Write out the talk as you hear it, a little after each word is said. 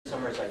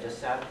summers I just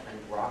sat and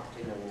rocked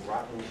in a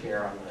rocking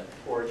chair on the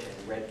porch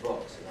and read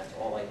books, and that's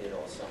all I did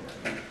all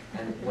summer.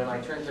 And when I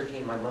turned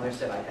 13, my mother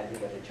said I had to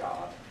get a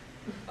job.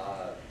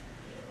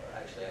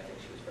 Actually, I think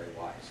she was very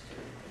wise to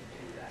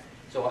do that.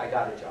 So I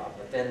got a job,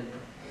 but then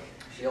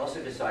she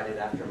also decided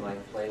after my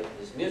play,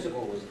 this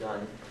musical was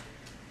done,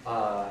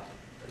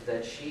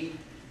 that she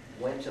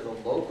went to the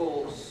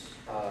local,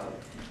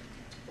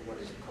 what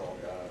is it called?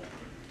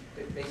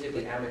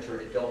 Basically amateur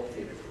adult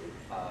theater group.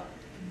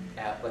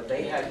 But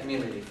they had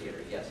community theater,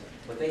 yes.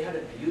 But they had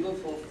a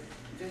beautiful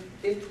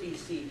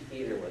 50-seat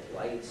theater with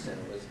lights,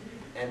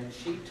 and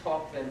she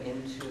talked them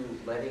into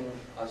letting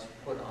us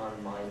put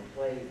on my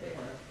play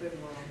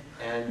there.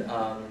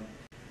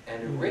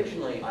 And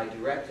originally I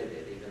directed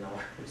it, even though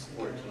I was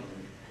 14,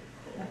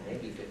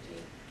 maybe 15,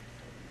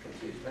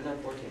 confused, but not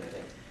 14, I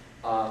think.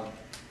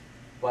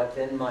 But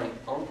then my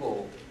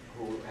uncle,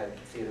 who had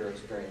theater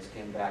experience,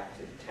 came back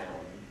to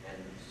town,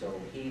 and so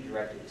he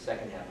directed the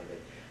second half of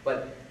it.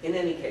 But in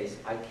any case,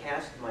 I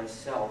cast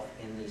myself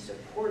in the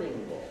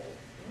supporting role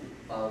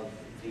of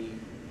the,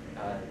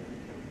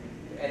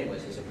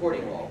 anyways, the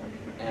supporting role.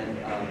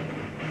 And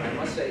I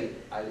must say,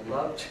 I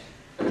loved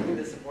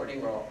the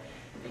supporting role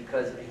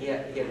because he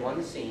had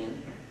one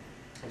scene,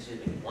 excuse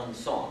me, one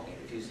song, he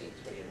had a few scenes,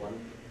 but he had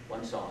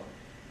one song.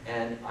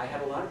 And I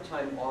had a lot of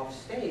time off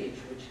stage,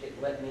 which it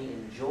let me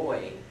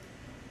enjoy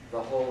the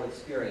whole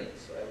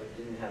experience. So I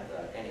didn't have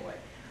the, anyway,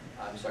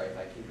 I'm sorry if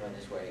I keep going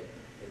this way,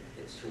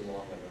 it's too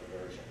long of a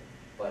version.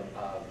 But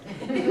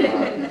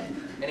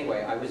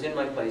anyway, I was in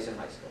my place in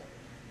high school.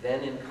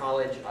 Then in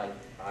college,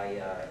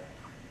 I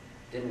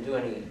didn't do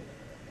any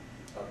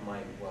of my,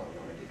 well,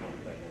 no, I did not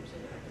do items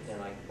in that. But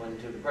then I went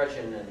into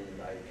depression,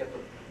 and I kept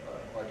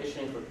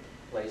auditioning for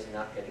plays and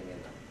not getting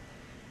in them.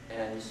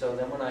 And so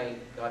then when I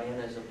got in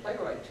as a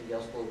playwright to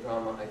Yale School of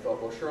Drama, I thought,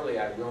 well, surely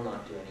I will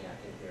not do any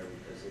acting here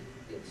because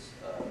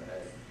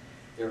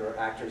there are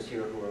actors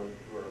here who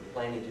are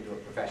planning to do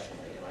it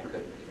professionally, and I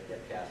couldn't even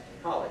get cast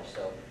in college.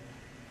 So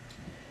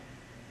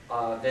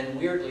then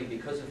weirdly,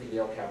 because of the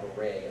Yale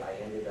Cabaret, I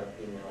ended up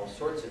being in all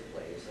sorts of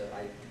plays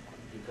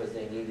because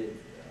they needed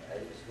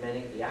as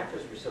many, the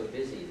actors were so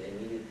busy, they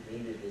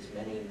needed as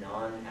many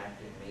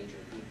non-acting major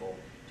people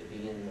to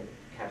be in the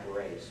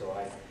cabaret. So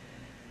I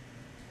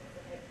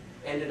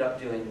ended up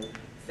doing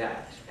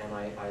that, and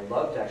I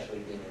loved actually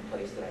being in a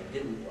place that I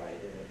didn't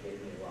write, and it gave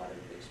me a lot of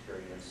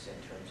experience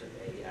in terms of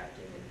A,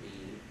 acting, and B,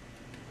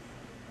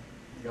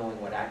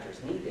 knowing what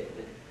actors needed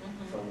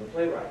from the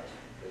playwright.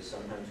 Because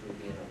sometimes we'd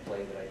be in a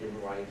play that I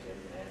didn't write,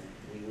 and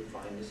we would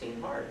find the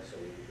scene hard, so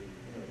we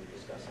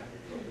discuss how to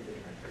deal with it,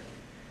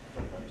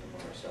 sometimes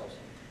among ourselves.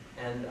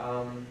 And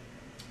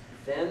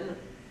then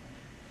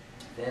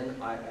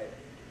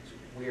it's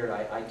weird,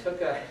 I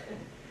took a,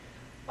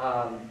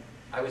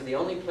 I was the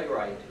only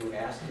playwright who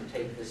asked to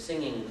take the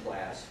singing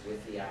class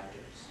with the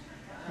actors.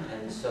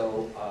 And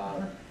so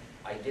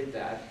I did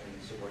that,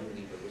 and Sigourney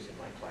Weaver was in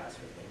my class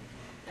with me.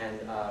 And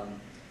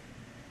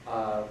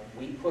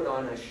we put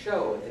on a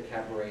show at the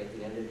cabaret at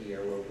the end of the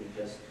year where we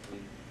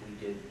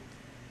did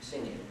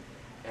singing.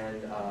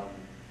 And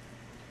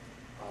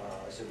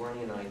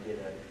Sigourney and I did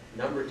a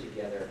number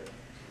together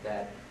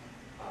that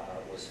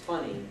was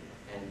funny,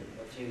 and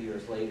a few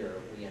years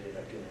later we ended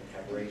up doing a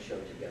cabaret show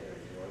together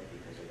in New York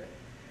because of it.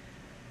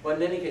 But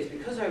in any case,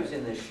 because I was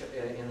in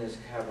this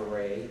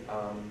cabaret,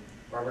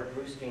 Robert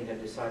Brustein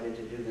had decided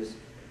to do this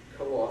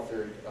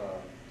co-authored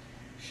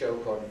show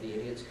called The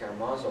Idiot's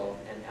Karamazov,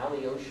 and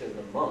Alyosha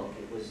the monk,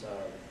 it was,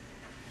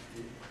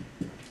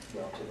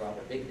 well, to drop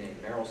a big name,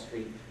 Meryl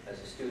Streep as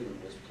a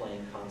student was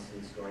playing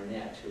Constance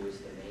Garnett, who was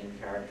the main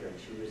character, and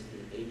she was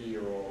the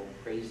 80-year-old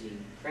crazy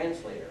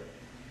translator.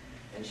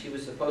 And she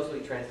was supposedly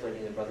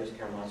translating the Brothers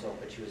Karamazov,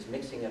 but she was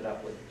mixing it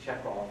up with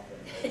Chekhov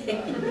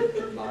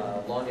and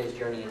Long Day's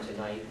Journey into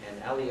Night.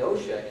 And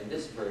Alyosha in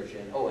this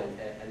version, oh,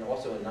 and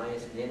also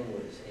Anais Nin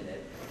was in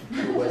it,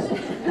 who was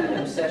an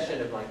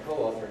obsession of my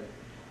co-author,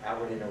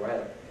 Albert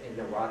Inarado.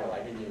 I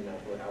didn't even know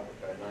what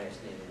Anais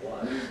Nin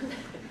was.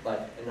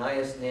 But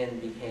Anais Nin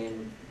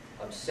became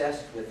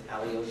obsessed with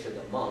Alyosha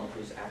the monk,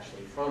 who's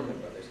actually from the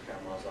Brothers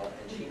Karamazov,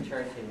 and she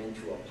turned him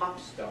into a pop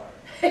star.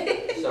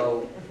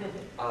 So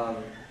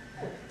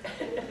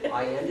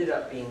I ended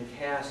up being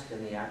cast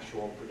in the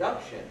actual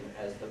production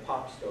as the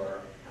pop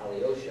star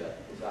Alyosha,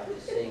 who got to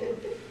sing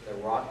the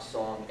rock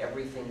song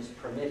Everything's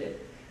Permitted,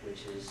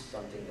 which is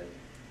something that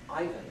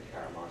Ivan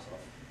Karamazov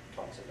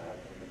talks about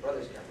in the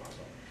Brothers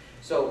Karamazov.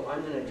 So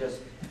I'm going to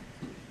just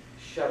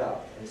shut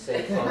up and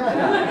say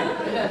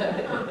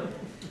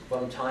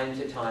from time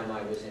to time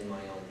I was in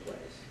my own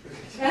place.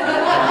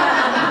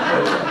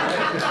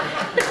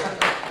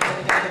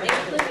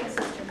 Including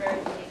Sister Mary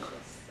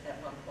Canisius at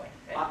one point,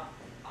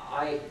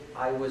 right?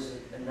 I was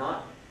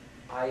not,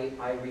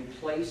 I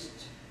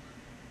replaced,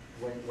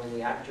 when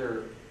the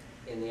actor,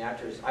 in the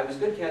actors, I was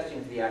good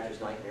casting for the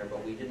Actor's Nightmare,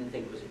 but we didn't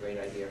think it was a great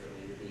idea for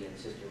me to be in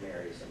Sister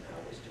Mary somehow.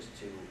 It was just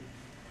too,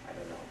 I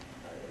don't know,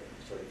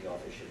 sort of the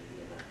author shouldn't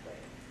be in that play.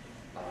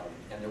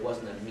 And there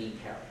wasn't a me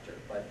character,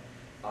 but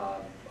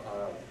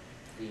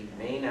the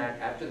main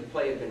after the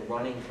play had been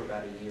running for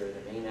about a year,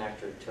 the main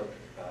actor took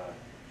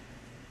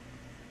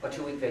a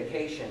 2-week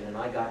vacation, and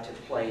I got to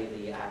play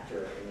the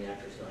actor in The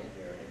Actor's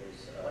Nightmare, and it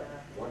was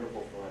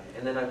wonderful fun.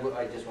 And then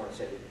I just want to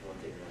say one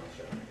thing, and I'll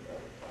shut up,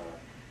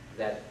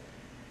 that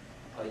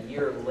a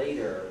year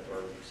later,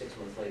 or 6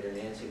 months later,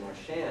 Nancy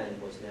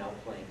Marchand was now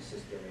playing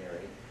Sister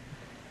Mary,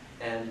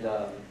 and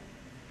a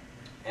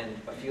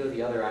few of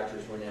the other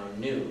actors were now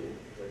new,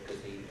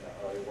 because the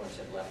other ones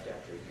had left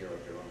after a year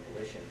of their own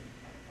volition.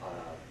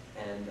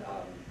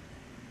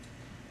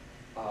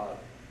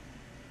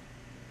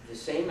 The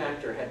same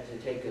actor had to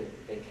take a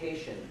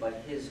vacation,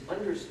 but his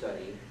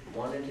understudy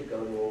wanted to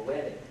go to a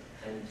wedding.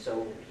 And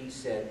so he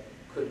said,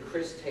 could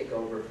Chris take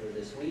over for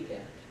this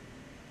weekend?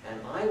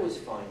 And I was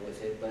fine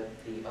with it, but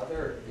the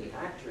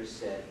actors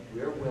said,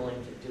 we're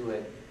willing to do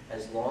it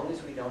as long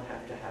as we don't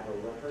have to have a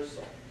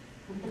rehearsal.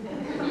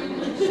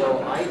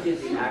 So I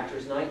did The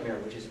Actor's Nightmare,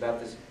 which is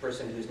about this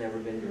person who's never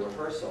been to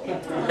rehearsal,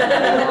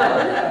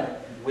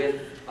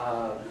 with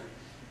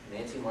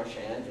Nancy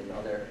Marchand and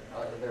other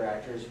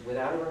actors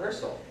without a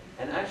rehearsal.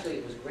 And actually,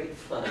 it was great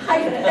fun.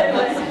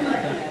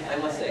 I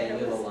must say, I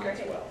knew the lines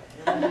well.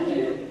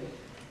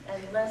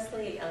 And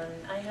Leslie,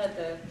 I had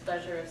the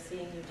pleasure of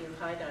seeing you do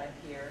High Dive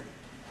here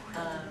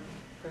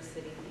for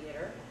City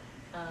Theater.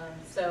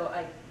 So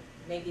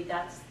maybe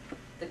that's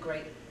the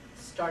great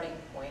starting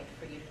point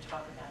for you to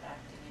talk about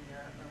acting in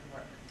your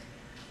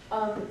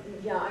own work.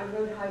 Yeah, I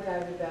wrote High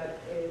Dive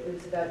it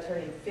was about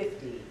turning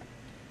 50.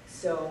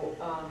 So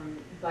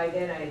by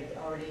then I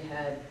already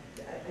had,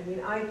 I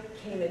mean, I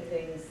came at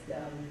things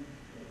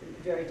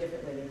very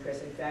differently than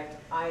Chris. In fact,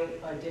 I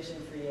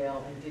auditioned for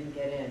Yale and didn't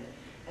get in.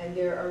 And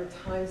there are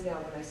times now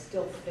when I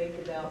still think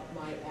about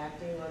my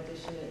acting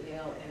audition at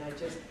Yale and I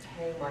just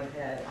hang my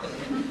head.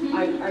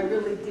 I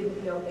really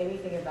didn't know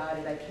anything about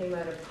it. I came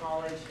out of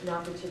college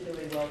not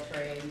particularly well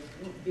trained,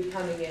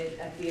 becoming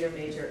a theater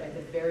major at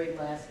the very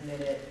last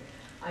minute.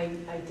 I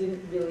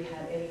didn't really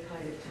have any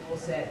kind of tool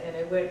set, and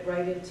I went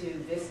right into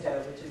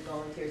VISTA, which is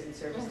Volunteers in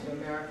Service to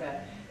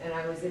America, and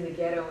I was in the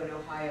ghetto in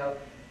Ohio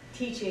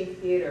teaching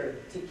theater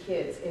to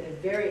kids in a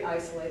very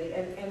isolated,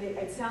 and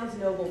it sounds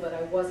noble, but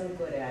I wasn't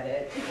good at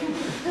it.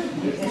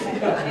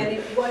 And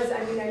it was,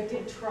 I mean, I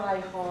did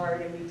try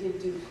hard, and we did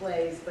do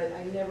plays, but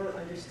I never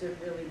understood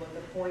really what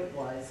the point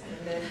was.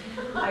 And then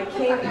I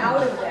came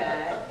out of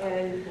that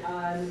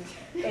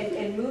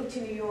and moved to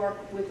New York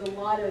with a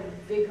lot of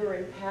vigor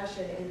and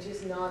passion and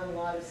just not a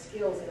lot of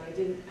skills, and I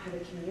didn't have a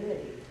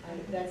community.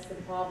 That's the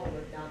problem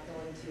with not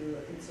going to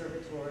a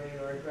conservatory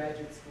or a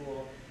graduate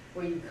school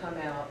where you come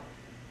out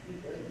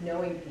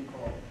knowing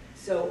people.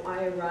 So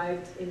I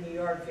arrived in New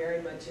York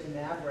very much a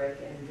maverick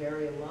and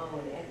very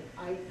alone, and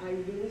I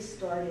really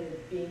started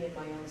being in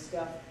my own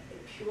stuff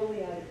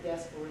purely out of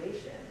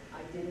desperation.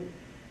 I didn't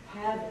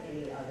have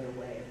any other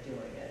way of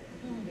doing it.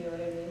 You know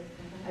what I mean?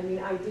 I mean,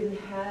 I didn't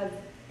have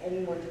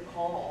anyone to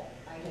call.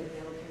 I had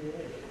no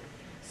community.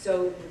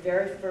 So the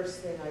very first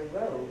thing I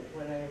wrote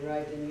when I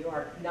arrived in New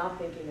York, not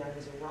thinking I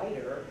was a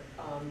writer,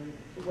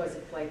 was a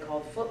play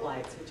called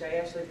Footlights, which I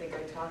actually think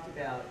I talked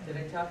about. Did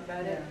I talk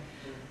about it?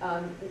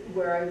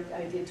 Where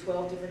I did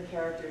 12 different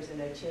characters,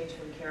 and I changed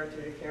from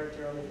character to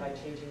character only by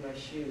changing my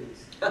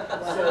shoes.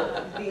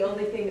 So the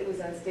only thing that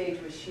was on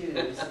stage was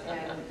shoes,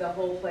 and the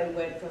whole play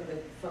went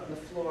from the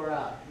floor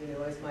up. You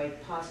know, as my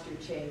posture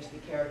changed, the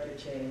character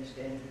changed,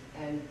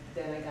 and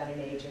then I got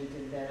an agent,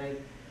 and then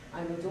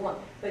I moved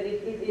along. But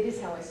it is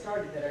how I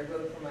started, that I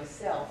wrote for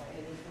myself.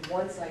 And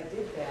once I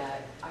did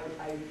that,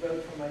 I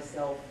wrote for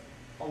myself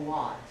a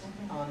lot,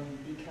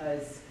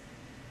 because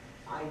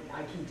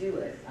I can do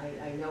it.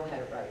 I know how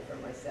to write for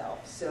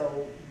myself.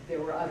 So there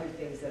were other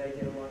things that I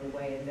did along the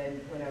way. And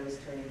then when I was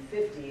turning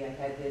 50, I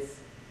had this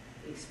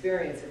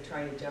experience of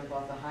trying to jump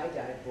off a high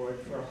dive board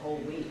for a whole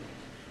week.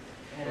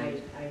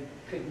 And I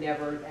could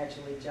never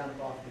actually jump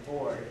off the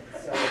board.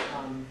 So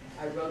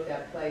I wrote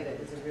that play that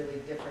was a really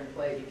different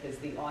play because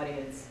the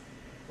audience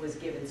was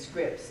given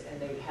scripts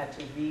and they had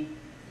to read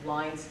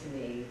lines to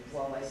me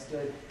while I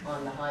stood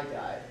on the high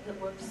dive.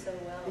 It worked so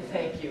well.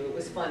 Thank you. It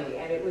was funny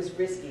and it was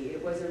risky.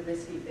 It was a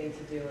risky thing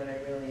to do and I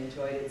really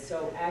enjoyed it.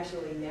 So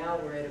actually now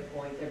we're at a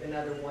point, there have been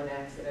other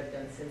one-acts that I've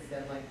done since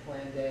then, like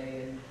Plan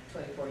Day and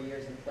 24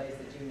 Years in Plays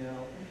that you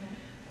know.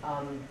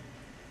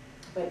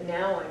 But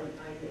now I'm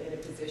in a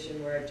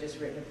position where I've just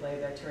written a play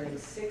about turning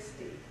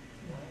 60.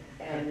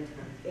 And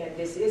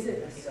this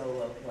isn't a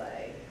solo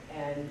play.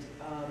 And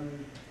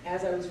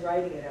as I was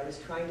writing it, I was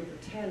trying to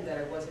pretend that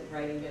I wasn't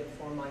writing it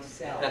for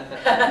myself.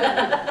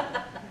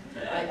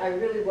 I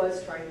really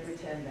was trying to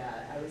pretend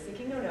that. I was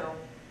thinking, no,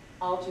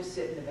 I'll just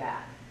sit in the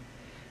back.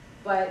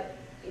 But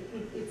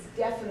it's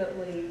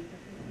definitely,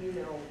 you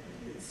know,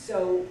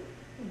 so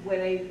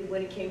when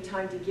it came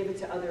time to give it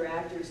to other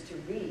actors to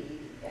read,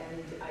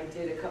 and I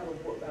did a couple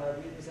of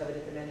readings of it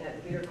at the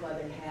Manhattan Theater Club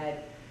and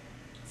had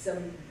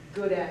some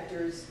good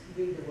actors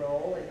read the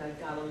role, and I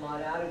got a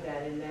lot out of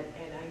that, and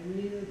I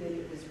knew that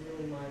it was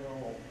really my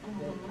role,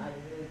 that I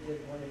really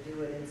did want to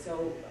do it, and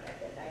so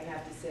I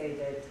have to say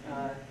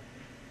that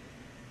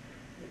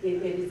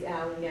It is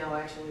out now,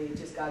 actually, it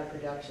just got a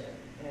production,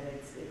 and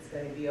it's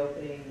going to be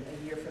opening a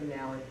year from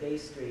now at Bay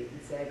Street in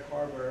Sag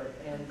Harbor,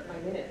 and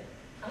I'm in it.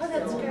 Oh,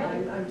 that's So great.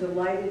 I'm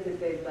delighted that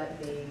they've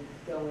let me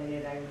go in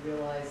it. I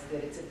realize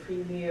that it's a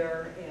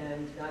premiere,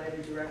 and not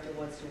every director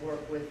wants to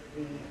work with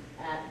the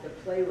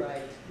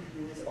playwright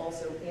who is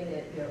also in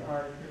it. There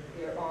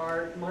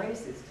are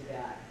minuses to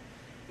that,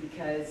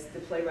 because the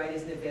playwright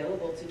isn't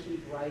available to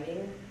keep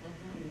writing.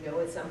 You know,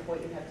 at some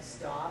point you have to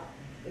stop.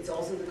 It's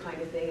also the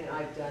kind of thing, and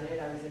I've done it,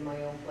 I was in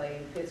my own play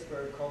in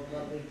Pittsburgh called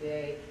Lovely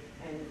Day,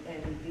 and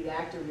the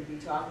actor would be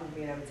talking to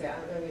me, and I would say,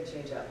 I'm going to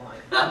change that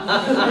line. And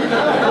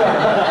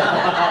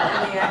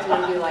the actor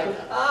would be like,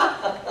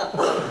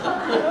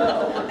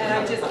 and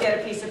I'd just get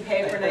a piece of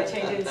paper, and I'd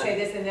change it and say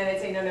this, and then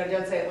I'd say, no,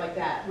 don't say it like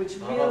that, which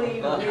really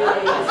is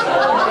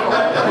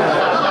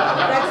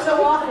that's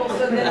so awful,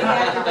 so then the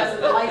actor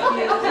doesn't like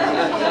you don't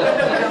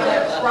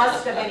have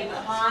trust of any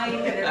kind,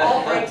 and it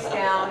all breaks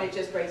down, it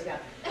just breaks down.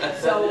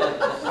 So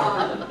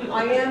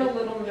I am a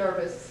little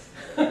nervous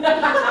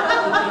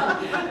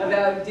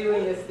about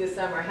doing this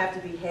summer. I have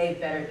to behave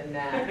better than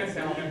that.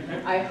 So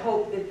I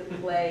hope that the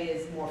play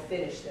is more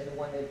finished than the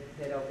one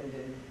that opened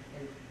in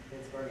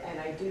Pittsburgh. And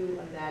I do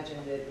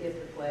imagine that if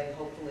the play,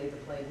 hopefully the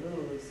play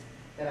moves,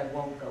 that I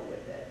won't go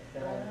with it,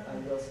 that I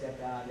will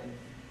step out and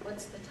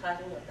What's the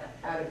title of that?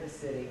 out of the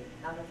city.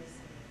 Out of the City.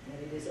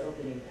 And it is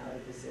opening out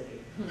of the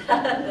city.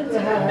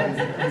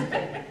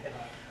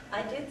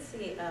 I did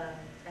see an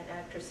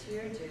actress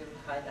here do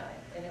high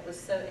dive, and it was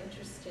so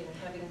interesting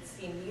having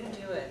seen you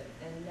do it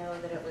and know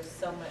that it was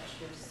so much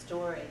your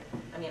story.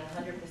 I mean,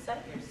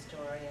 100% your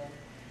story and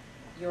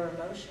your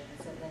emotions,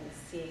 and then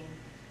seeing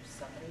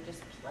somebody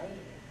just play it.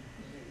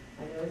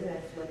 I know, isn't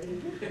that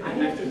flippy? I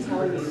have to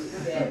tell you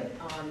that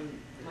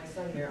my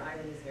son here,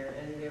 Ivan is here,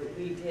 and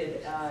we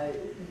did,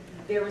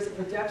 there was a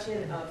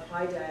production of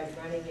High Dive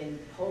running in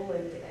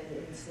Poland and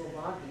in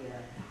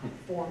Slovakia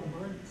for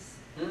months.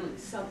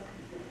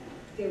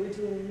 They were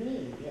doing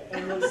me,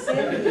 and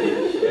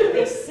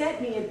they sent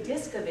me a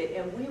disc of it,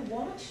 and we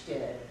watched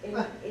it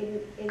in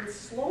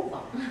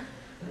Slovak.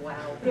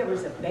 Wow. There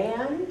was a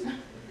band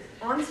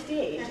on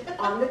stage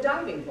on the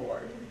diving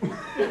board.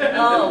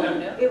 Oh,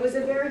 no. It was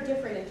a very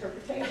different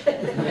interpretation.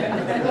 But we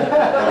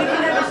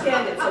didn't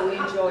understand it, so we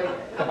enjoyed it.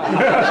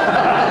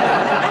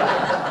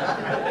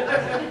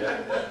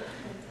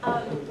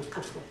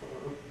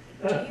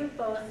 Do you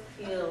both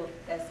feel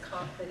as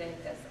confident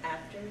as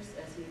actors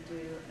as you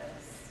do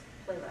as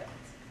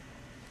playwrights?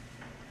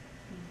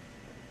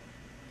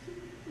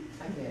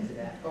 I can answer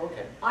that. Oh,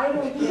 okay. I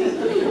don't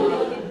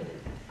think,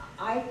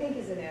 I think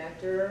as an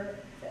actor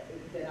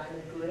that I'm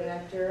a good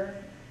actor,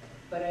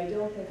 but I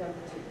don't think I'm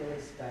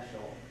particularly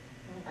special.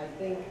 I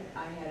think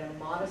I had a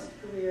modest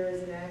career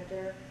as an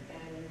actor,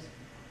 and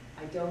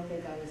I don't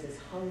think I was as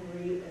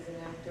hungry as an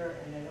actor,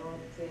 and I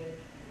don't think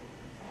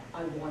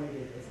I wanted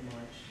it as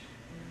much.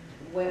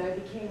 When I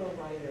became a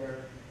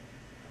writer,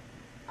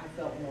 I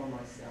felt more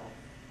myself.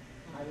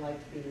 I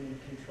liked being in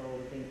control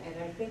of things, and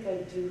I think I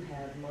do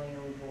have my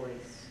own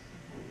voice,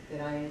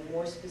 that I am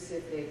more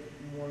specific,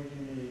 more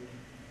unique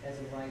as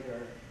a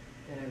writer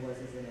than I was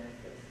as an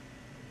actress.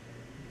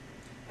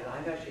 And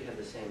I've actually had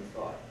the same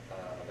thought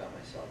about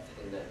myself,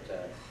 in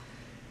that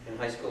in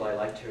high school I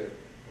liked to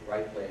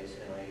write plays,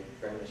 and I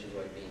very much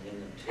enjoyed being in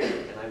them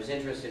too. And I was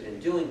interested in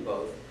doing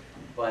both,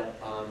 but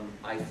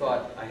I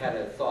had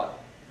a thought,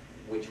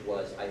 which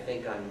was, I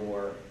think I'm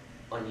more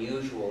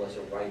unusual as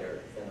a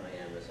writer than I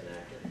am as an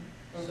actor.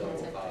 So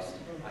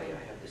I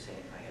had the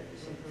same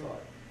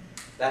thought.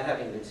 That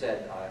having been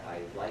said,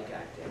 I like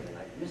acting, and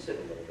I miss it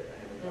a little bit. I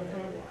haven't done it in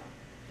a while.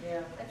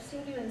 Yeah. I've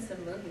seen you in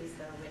some movies,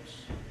 though,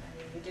 which, I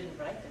mean, you didn't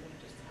write them, you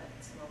just had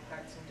small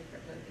parts in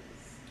different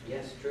movies.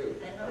 Yes, true.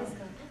 And I always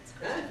go, that's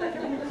Christopher.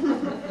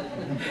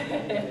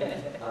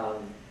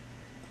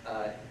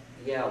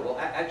 Yeah, well,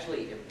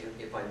 actually,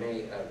 if I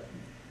may,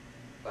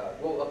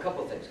 well, a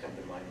couple of things come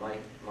to mind.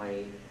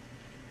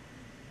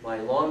 My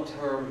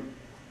long-term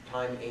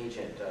time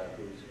agent,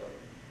 who's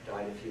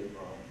died a few,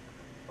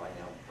 by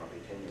now,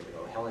 probably 10 years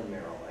ago, Helen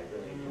Merrill, I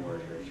really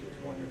adored her. She was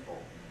wonderful.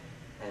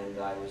 And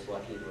I was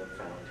lucky to have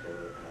found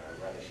her,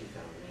 rather she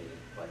found me.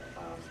 But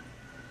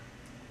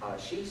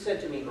she said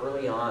to me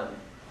early on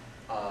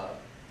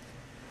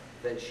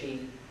that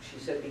she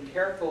said, be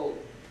careful.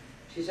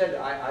 She said,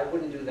 I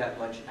wouldn't do that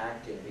much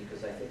acting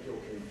because I think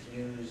you'll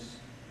confuse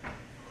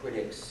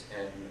critics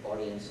and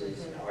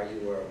audiences. Are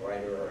you a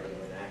writer or are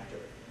you an actor?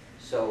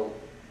 So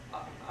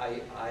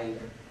I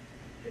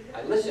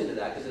listened to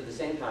that because at the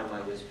same time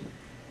I was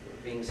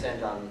being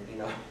sent on,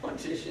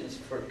 auditions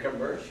for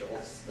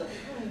commercials. Oh,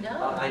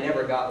 no. I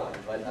never got one,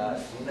 but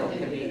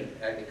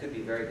it could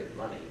be very good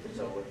money.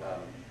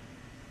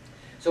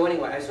 So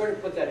anyway, I sort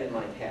of put that in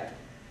my head.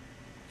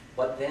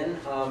 But then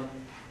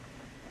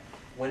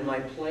when my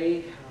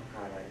play, oh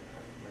God,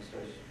 my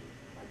stories,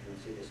 I can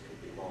see this could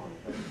be long.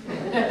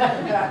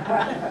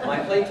 My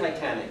play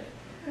Titanic,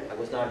 I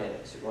was not in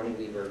it. Sigourney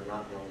Weaver,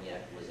 not known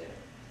yet, was in it.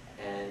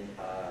 And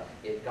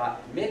it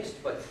got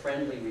mixed but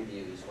friendly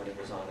reviews when it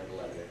was on at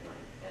 11 at night.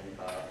 And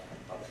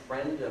a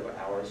friend of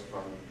ours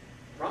from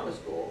drama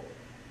school,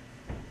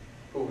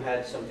 who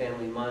had some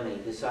family money,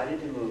 decided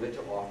to move it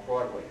to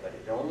off-Broadway, but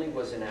it only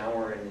was an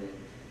hour and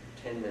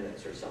 10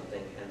 minutes or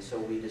something, and so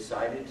we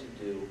decided to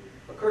do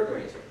a curtain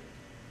raiser.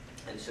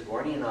 And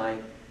Sigourney and I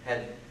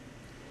had,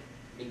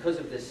 because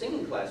of the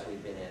singing class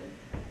we'd been in,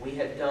 we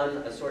had done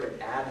a sort of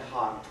ad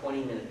hoc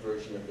 20-minute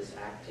version of this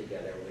act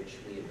together, which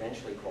we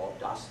eventually called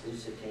Das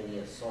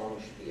Lusitania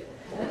Songspiel.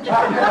 And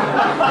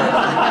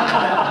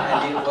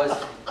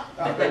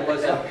it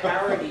was a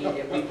parody.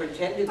 We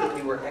pretended that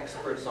we were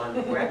experts on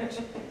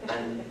Brecht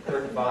and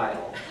Kurt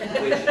Weill,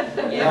 which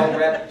Yale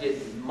Rep did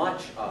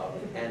much of,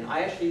 and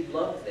I actually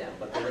loved them,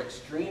 but they were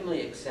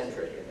extremely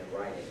eccentric in their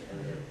writing.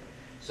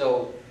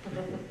 So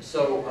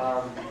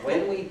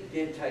when we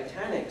did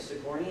Titanic,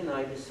 Sigourney and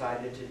I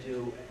decided to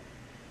do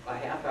a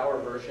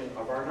half-hour version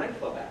of our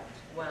nightclub act.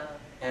 Wow.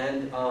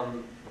 And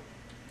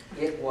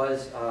it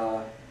was,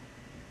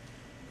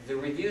 the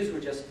reviews were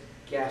just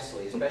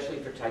ghastly, especially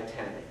for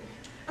Titanic.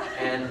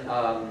 And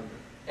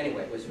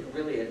anyway, it was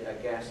really a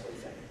ghastly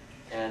thing.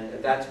 And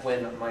that's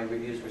when my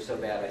reviews were so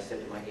bad, I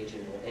said to my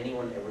agent, will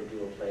anyone ever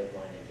do a play of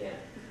mine again?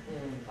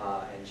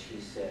 And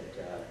she said,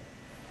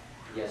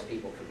 yes,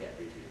 people forget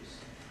reviews,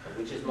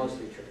 which is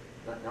mostly true.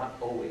 Not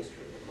always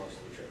true, but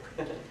mostly true.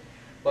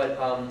 But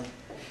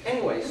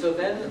anyway, so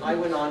then I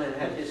went on and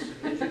had this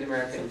History of the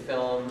American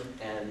Film,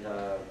 and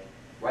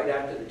right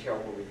after the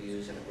terrible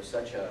reviews, and it was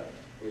such a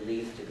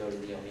relief to go to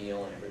the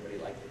O'Neill, and everybody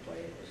liked the play.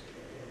 It was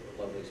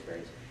a lovely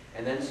experience.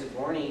 And then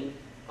Sigourney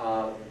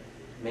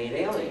made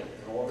Alien,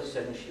 and all of a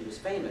sudden she was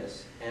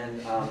famous,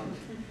 and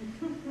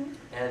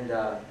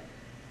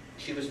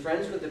she was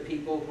friends with the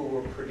people who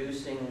were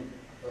producing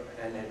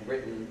and had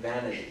written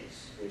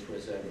Vanities, which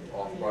was an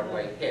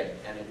off-Broadway hit,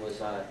 and it was.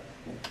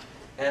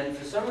 And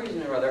for some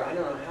reason or other, I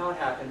don't know how it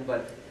happened,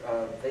 but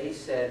they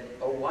said,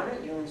 oh, why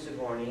don't you and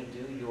Sigourney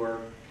do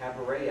your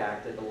cabaret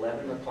act at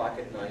 11 o'clock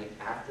at night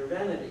after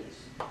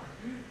Vanities?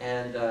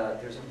 And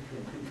there's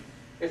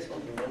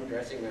only one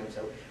dressing room,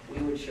 so we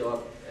would show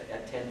up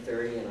at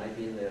 10:30, and I'd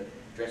be in the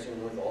dressing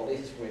room with all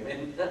these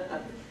women. It didn't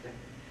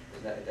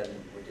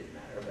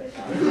matter, but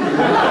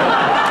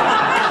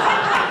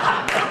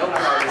no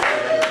parties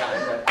at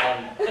any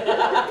time.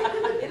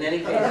 But in any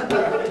case,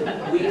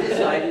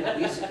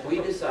 we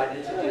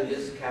decided to do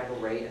this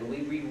cabaret, and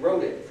we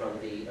rewrote it from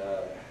the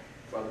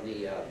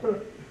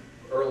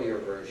earlier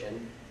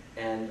version,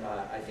 and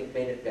I think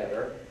made it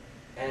better.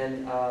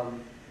 And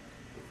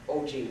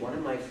oh gee, one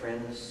of my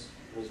friends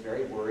was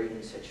very worried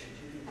and said, should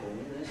you be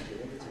doing this? Do you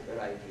think it's a good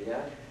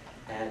idea?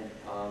 And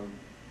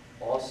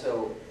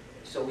also,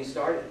 so we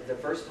started the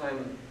first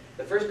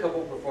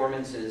couple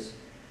performances,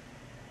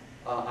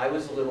 I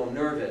was a little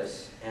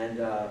nervous, and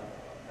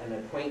an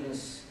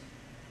acquaintance,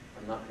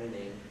 I'm not going to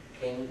name,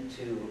 came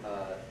to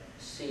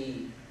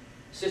see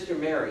Sister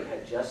Mary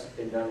had just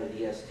been done at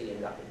EST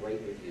and got the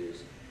great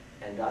reviews,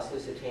 and Das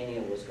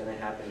Lusitania was going to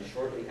happen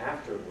shortly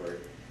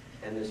afterward,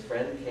 and this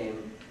friend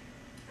came,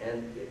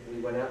 and we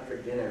went out for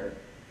dinner,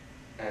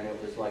 and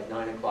it was like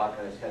 9 o'clock,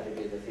 and I had to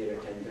be at the theater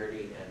at 10:30,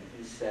 and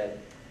he said,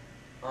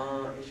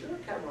 is your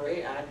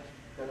cabaret act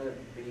going to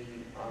be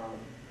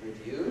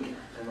reviewed?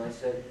 And I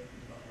said,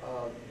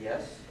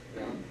 yes,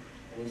 yeah.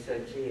 And he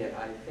said, gee,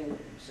 I think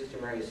Sister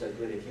Mary is so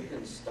good, if you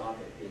can stop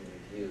it being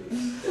reviewed,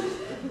 because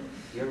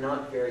you're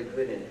not very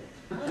good in it.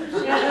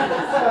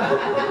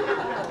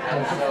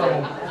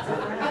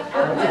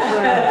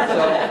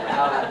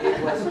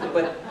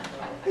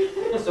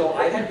 And so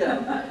I had to,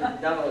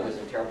 not only was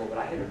it terrible, but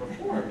I had to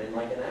perform in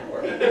like an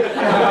hour.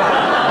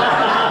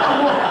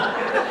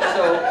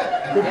 So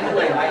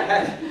anyway,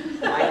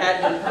 I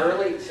had an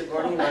early,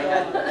 Sigourney and I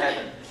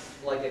had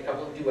like a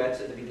couple of duets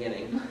at the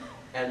beginning,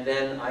 and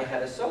then I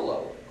had a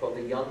solo called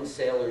The Young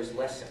Sailor's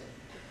Lesson,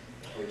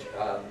 which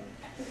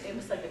it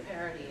was like a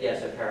parody.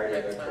 Yes, a parody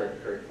of a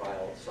Kurt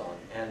Weill song,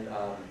 and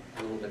a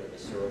little bit of a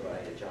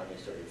Surabaya, a Johnny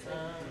sort of thing.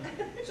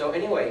 So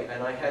anyway,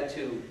 and I had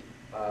to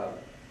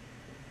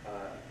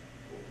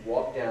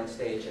walk down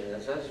stage, and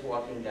as I was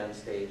walking down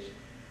stage,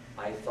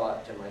 I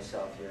thought to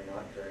myself, you're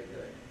not very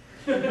good.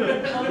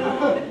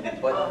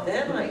 But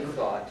then I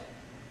thought,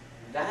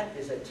 that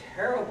is a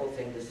terrible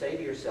thing to say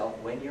to yourself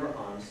when you're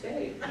on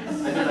stage. I mean, I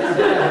said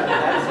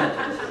that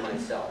sentence to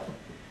myself.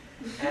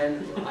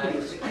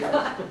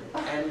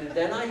 And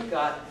then I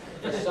got,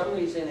 for some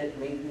reason, it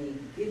made me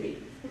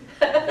giddy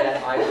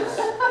that I was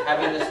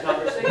having this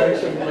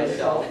conversation with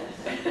myself,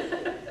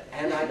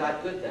 and I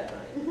got good that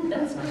night.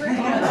 That's great.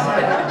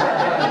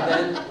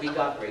 And then we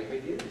got great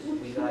reviews.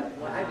 We got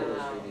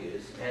fabulous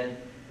reviews, and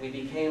we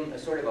became a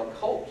sort of a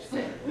cult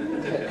thing.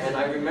 And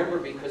I remember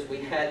because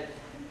we had,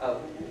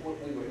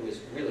 it was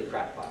really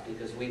crackpot,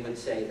 because we would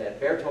say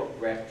that Bertolt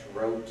Brecht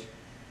wrote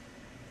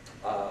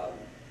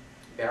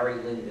Barry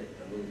Lyndon,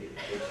 the movie,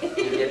 which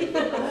he did.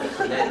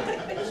 And then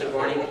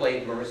Sigourney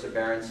played Marissa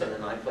Berenson,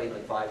 and I played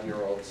the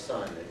 5-year-old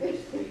son. And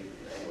anyway,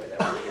 that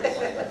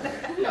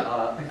was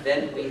weird.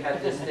 Then we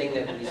had this thing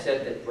that we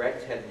said that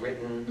Brecht had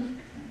written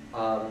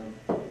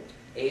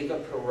Eva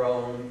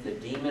Perón, the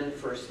demon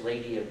first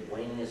lady of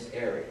Buenos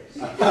Aires.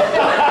 And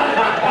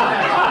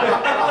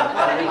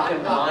we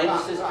combined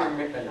not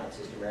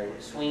Sister Mary,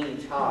 Sweeney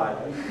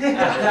Todd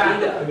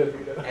and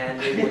Evita.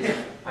 And it was,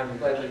 I'm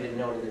glad we didn't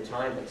know it at the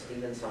time, but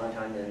Stephen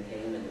Sondheim then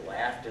came and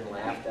laughed at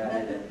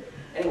it. And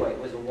anyway, it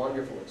was a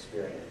wonderful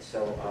experience.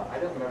 So I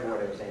don't remember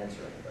what I was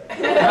answering, but,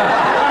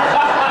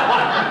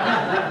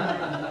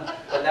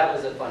 but that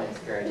was a fun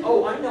experience.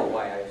 Oh, I know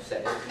why I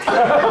said it.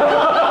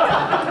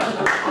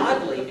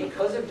 Oddly,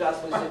 because of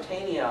Das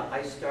Lusitania,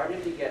 I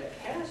started to get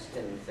cast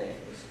in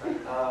things.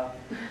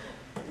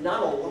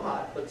 Not a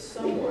lot, but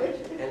somewhat.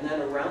 And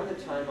then around the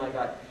time I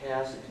got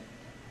cast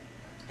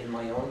in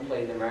my own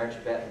play, The Marriage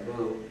of Bette and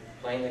Boo,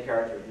 playing the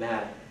character of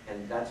Matt,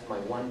 and that's my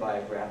one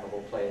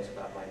biographical play. It's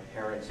about my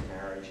parents'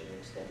 marriage and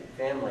extended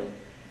family,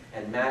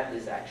 and Matt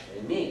is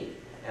actually me.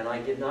 And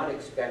I did not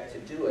expect to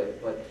do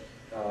it, but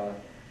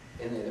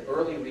in the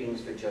early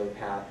readings for Joe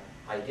Papp,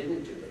 I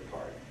didn't do the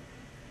part.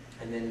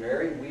 And then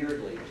very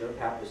weirdly, Joe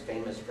Papp was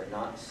famous for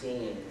not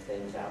seeing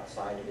things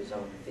outside of his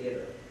own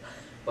theater.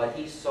 But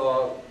he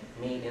saw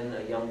me in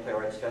a Young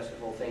Playwrights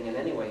Festival thing, and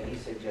anyway, he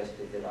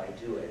suggested that I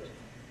do it.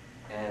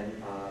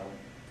 And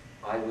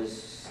I was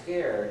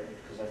scared,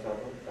 because I thought,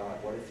 oh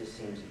God, what if this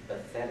seems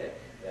pathetic,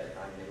 that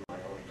I'm in my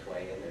own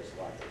play and there's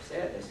lots of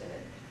sadness in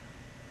it.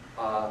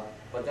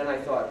 But then I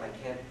thought, I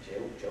can't,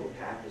 Joe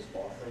Papp is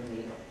offering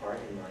me a part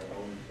in my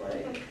own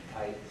play.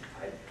 I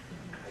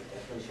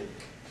definitely should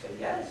say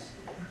yes.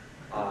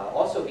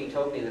 Also, he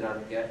told me that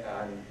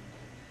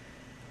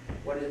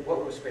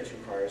what was Gretchen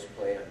Carr's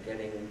play? I'm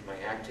getting my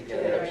act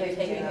together.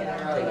 Taking it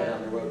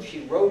on the road.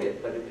 She wrote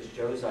it, but it was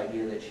Joe's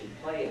idea that she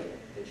play it.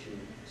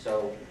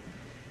 So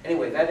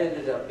anyway, that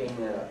ended up being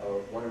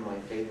one of my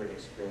favorite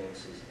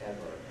experiences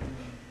ever.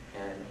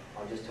 And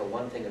I'll just tell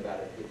one thing about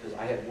it, because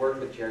I had worked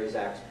with Jerry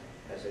Zaks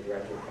as a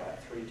director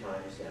about 3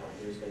 times now.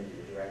 He was going to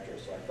be the director,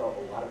 so I felt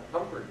a lot of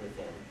comfort with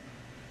him.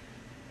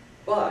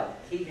 But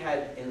he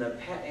had, in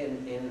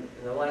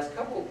the last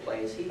couple of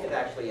plays, he had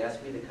actually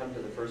asked me to come to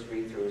the first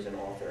read-through as an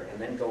author and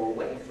then go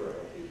away for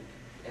a week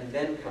and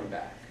then come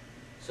back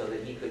so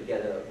that he could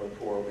get a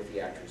rapport with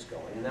the actors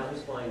going. And that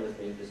was fine with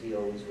me because he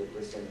always would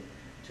listen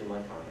to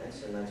my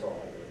comments, and that's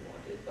all I really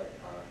wanted. But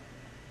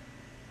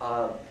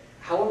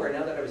however,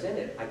 now that I was in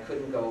it, I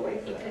couldn't go away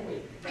for that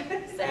week.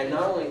 And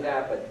not only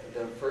that, but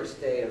the first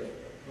day of,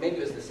 maybe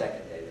it was the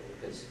second day,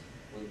 because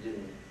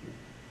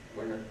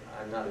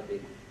I'm not a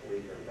big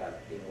believer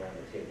about being around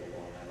the table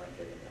long. I like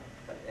getting up.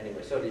 But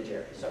anyway, so did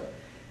Jerry. So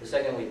the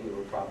second week we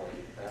were probably,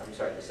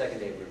 the second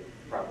day we were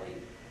probably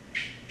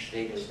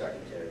vaguely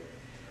starting to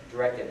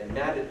direct it. And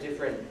Matt, not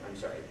directed,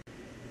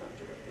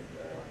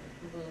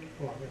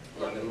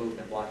 the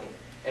movement, blocking.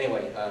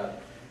 Anyway,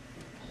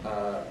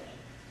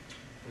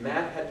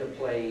 Matt had to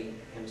play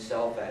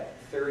himself at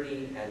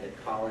 30 and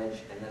at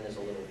college, and then as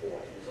a little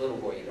boy. As a little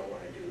boy, you don't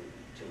want to do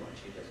too much.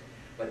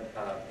 But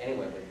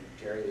anyway, when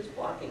Jerry was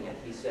blocking it,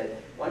 he said,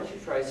 "Why don't you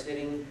try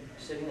sitting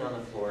on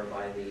the floor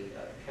by the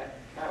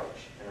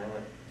couch?" And I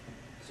went,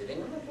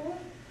 "Sitting on the floor?"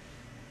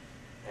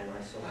 And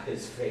I saw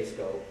his face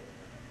go,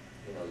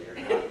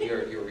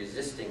 you're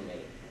resisting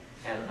me.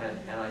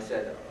 And I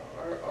said,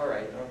 all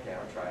right, okay,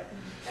 I'll try.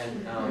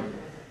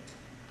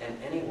 And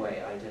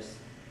anyway,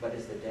 but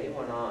as the day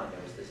went on,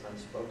 there was this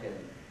unspoken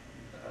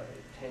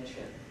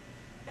tension.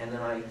 And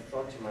then I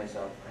thought to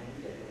myself, I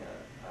am getting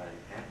an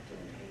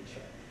acting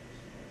paycheck.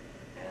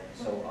 And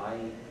so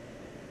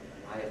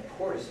I of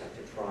course have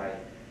to try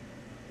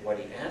what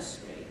he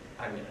asked me.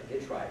 I mean, I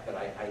did try it, but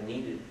I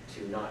needed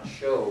to not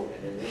show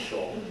an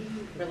initial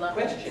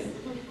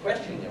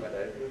questioning of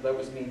it. That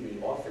was me, the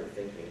author,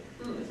 thinking,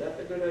 is that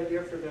the good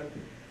idea for them?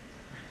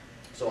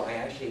 So I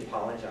actually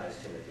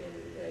apologized to him at the end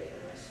of the day,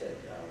 and I said,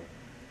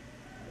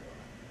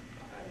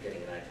 I'm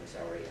getting an acting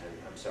salary,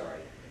 and I'm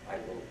sorry, I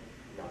will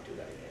not do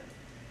that again.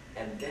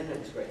 And then it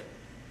was great.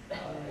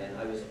 And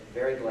I was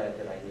very glad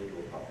that I knew to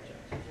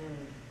apologize.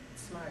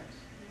 Smart.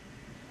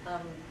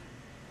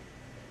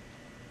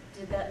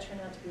 Did that turn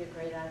out to be a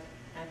great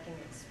acting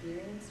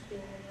experience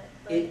being in that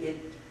play?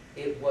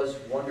 It was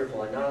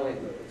wonderful, and not only,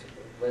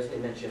 Leslie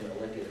mentioned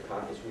Olympia the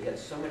Caucus, we had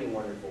so many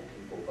wonderful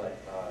people, but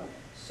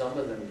some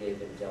of them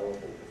gave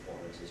indelible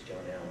performances,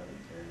 Joan Allen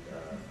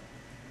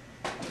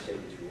and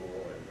Mercedes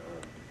Rule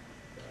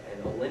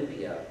and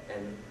Olympia,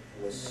 and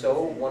was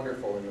so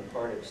wonderful in the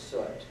part of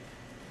Soot,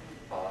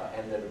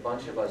 and that a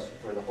bunch of us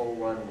for the whole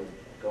run would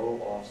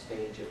go off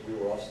stage if we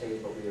were off stage,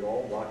 but we would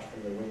all watch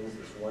from the wings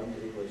this one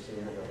particular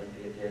scene that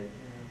Olympia did.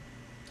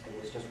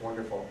 It was just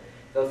wonderful.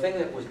 The thing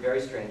that was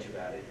very strange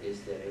about it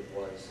is that it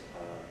was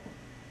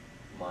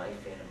my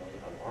family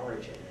of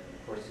origin, and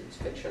of course it's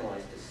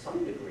fictionalized to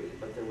some degree,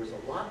 but there was a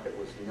lot that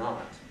was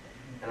not.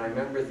 And I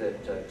remember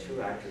that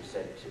 2 actors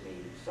said to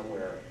me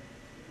somewhere,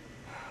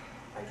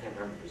 I can't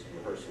remember if it was in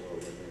rehearsal or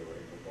when we were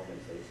in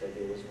performance, they said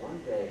there was one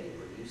day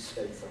where you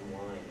said some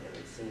line and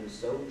it seemed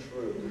so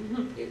true,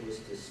 it was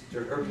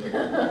disturbing.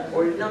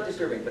 Or not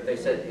disturbing, but they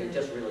said it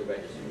just really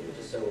registered. It was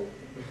just so,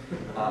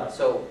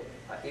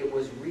 it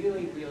was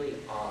really, really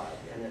odd.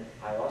 And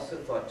I also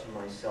thought to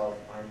myself,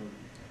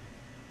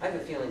 I have a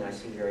feeling I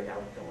seem very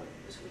outgoing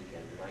this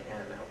weekend, and I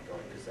am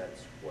outgoing because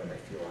that's what I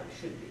feel I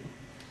should be.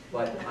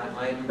 But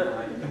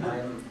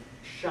I'm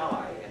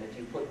shy, and if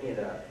you put me at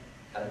a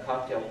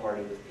cocktail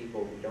party with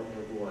people who don't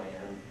know who I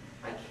am,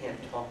 I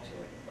can't talk to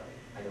anybody.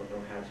 I don't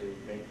know how to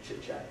make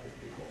chit-chat with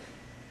people.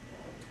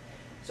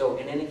 So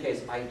in any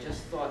case, I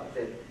just thought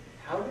that,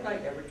 how did I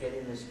ever get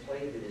in this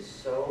play that is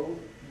so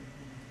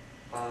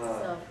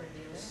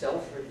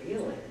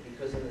self-revealing?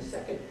 Because in the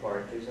second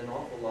part, there's an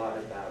awful lot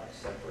about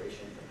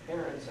separation from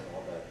parents and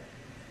all that.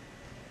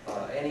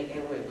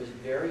 Anyway, it was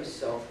very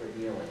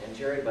self-revealing. And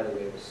Jerry, by the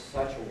way, was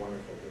such a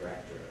wonderful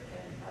director.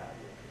 And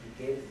he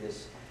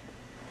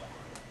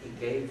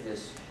gave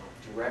this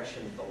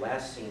direction. The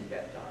last scene,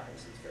 Bette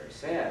dies. It's very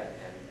sad. And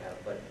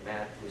but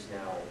Matt, who's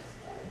now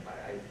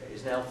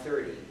is now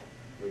 30,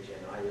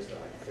 and I was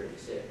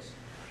 36,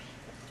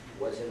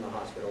 was in the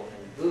hospital.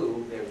 And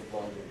Boo, they were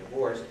long been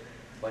divorced,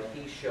 but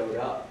he showed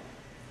up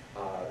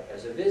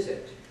as a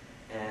visit.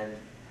 And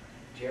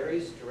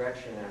Jerry's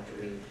direction after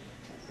we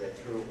read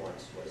through it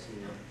once was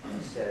he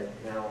said,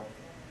 now,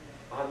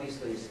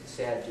 obviously it's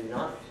sad, do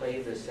not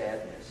play the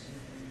sadness.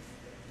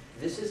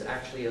 This is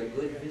actually a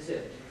good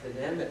visit. For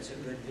them, it's a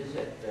good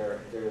visit.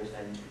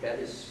 And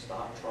Bette has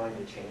stopped trying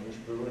to change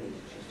Boo, and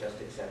she's just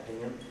accepting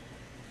him.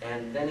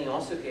 And then he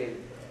also gave,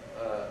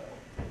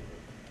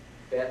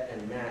 Bette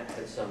and Matt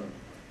had some,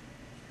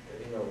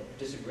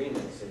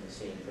 disagreements in the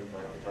scene from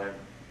time to time.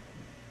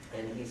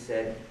 And he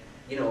said,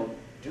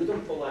 do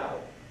them full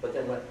out, but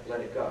then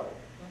let it go.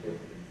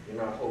 You're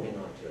not holding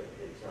on to it.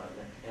 It's not.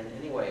 And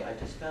anyway, I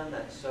just found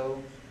that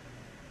so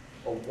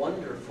a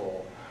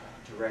wonderful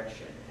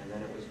direction, and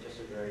then it was just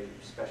a very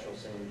special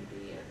scene to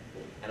be in.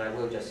 And I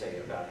will just say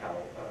about how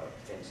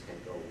things can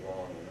go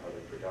wrong in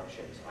other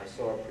productions. I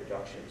saw a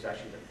production, it was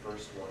actually the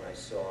first one I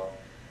saw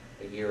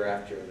a year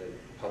after the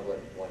public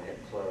one had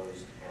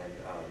closed, and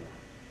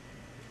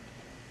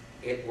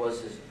it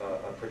was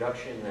a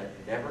production that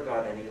never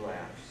got any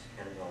laughs,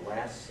 and in the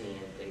last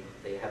scene,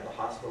 they had the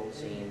hospital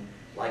scene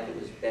like it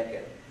was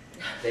Beckett.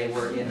 They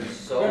were in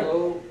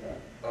solo,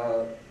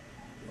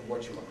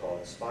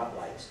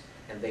 spotlights,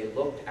 and they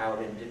looked out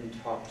and didn't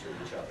talk to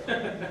each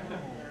other.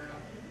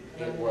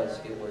 It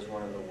was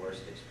one of the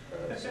worst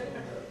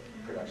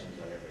productions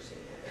I've ever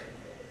seen.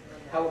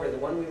 However, the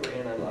one we were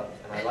in, I loved,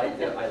 and I liked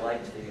the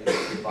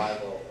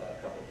revival a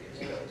couple of years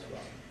ago as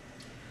well.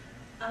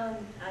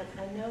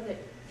 I know that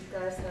you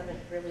guys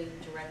haven't really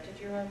directed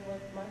your own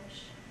work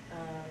much.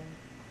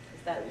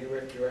 Is that Have you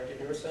directed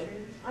yours, son?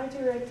 I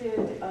directed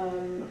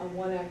a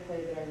one-act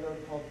play that I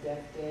wrote called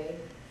Deaf Day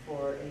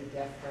for a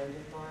deaf friend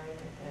of mine,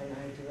 and I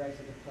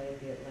directed a play at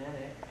the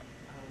Atlantic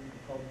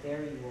called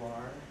There You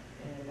Are,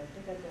 and I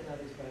think I've done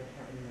others, but I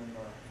can't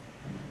remember. I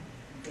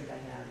think I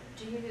have.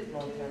 A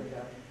long time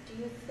ago. Do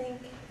you think,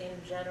 in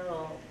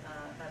general, a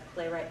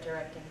playwright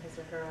directing his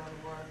or her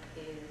own work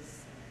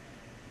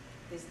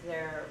is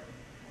there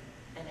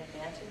an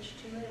advantage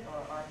to it, or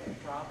are there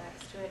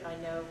drawbacks to it? I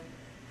know,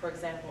 for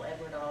example,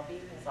 Edward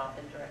Albee has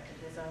often directed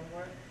his own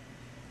work,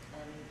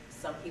 and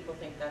some people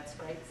think that's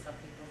great. Some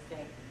people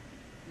think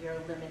you're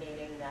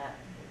eliminating that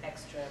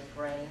extra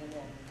brain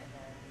and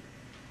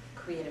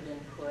creative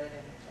input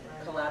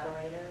and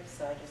collaborators.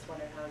 So I just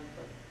wondered how you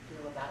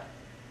feel about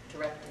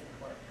directing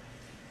work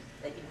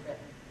that you've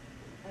written.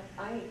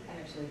 I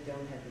actually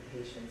don't have the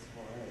patience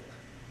for it.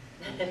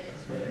 To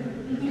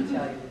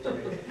tell you the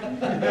truth.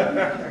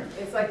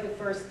 It's like the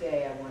first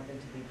day, I want them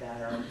to be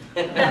better.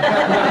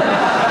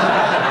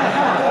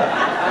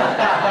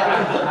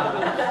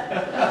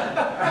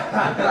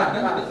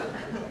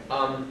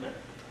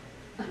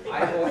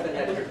 I've often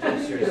had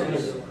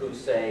producers who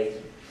say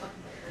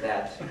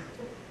that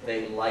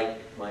they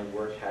like my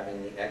work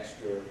having the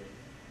extra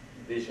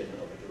vision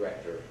of a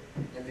director.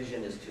 And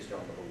vision is too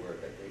strong of a word,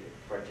 but the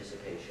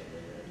participation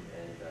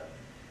and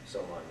so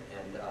on.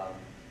 And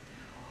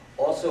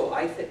also,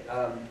 I think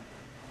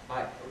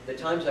the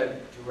times I've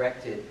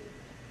directed,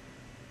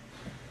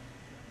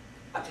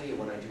 I'll tell you,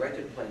 when I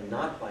directed a play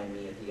not by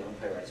me at the Young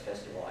Playwrights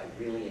Festival, I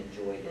really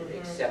enjoyed it,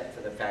 except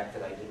for the fact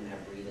that I didn't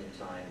have breathing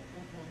time.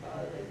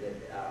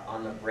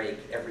 On the break,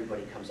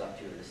 everybody comes up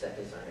to you, the set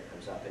designer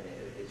comes up, and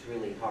it's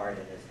really hard.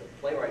 And as the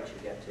playwright you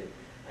get to,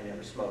 I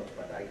never smoked,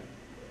 but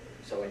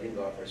so I didn't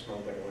go out for a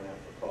smoke, but I went out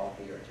for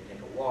coffee or to take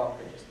a walk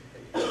or just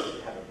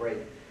have a break.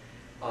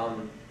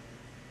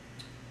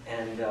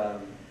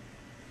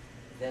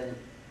 Then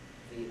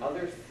the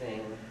other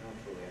thing,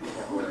 hopefully I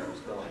forgot where I was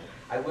going.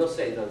 I will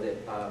say though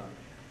that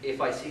if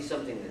I see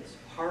something that's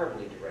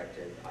horribly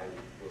directed, I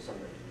will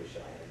sometimes wish I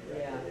had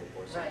directed it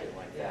or something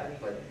like that.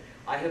 But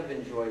I have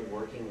enjoyed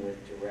working with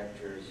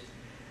directors.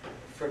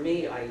 For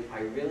me, I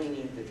really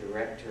need the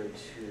director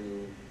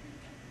to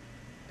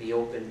be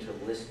open to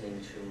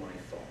listening to my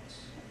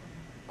thoughts.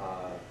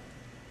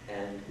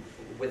 And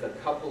with a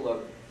couple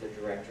of the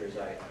directors,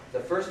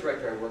 the first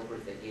director I worked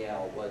with at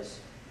Yale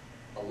was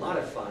a lot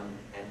of fun,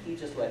 and he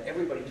just let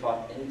everybody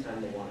talk anytime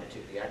they wanted to.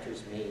 The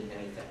actors, me,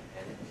 anything.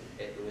 And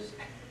it was,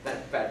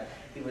 in fact,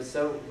 he was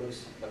so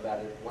loose about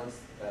it. Once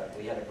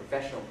we had a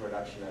professional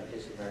production of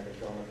his American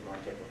Film at the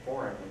Marquette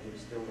Forum when he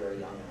was still very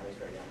young and I was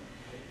very young.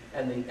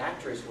 And the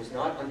actress was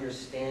not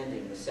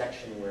understanding the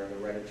section where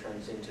Loretta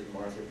turns into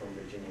Martha from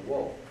Virginia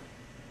Woolf.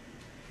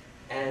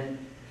 And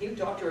he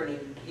talked to her,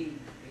 and she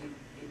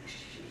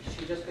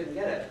just couldn't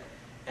get it.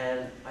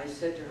 And I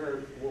said to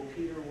her, well,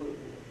 Peter,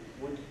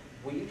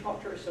 will you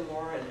talk to her some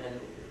more? And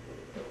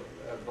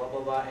blah,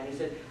 blah, blah. And he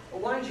said,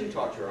 well, why don't you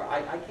talk to her?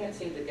 I can't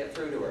seem to get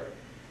through to her.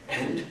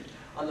 And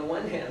on the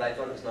one hand, I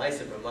thought it was nice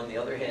of him. On the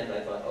other hand,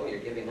 I thought, oh, you're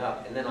giving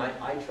up. And then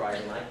I tried,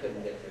 and I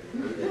couldn't get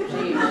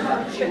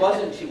through.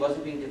 She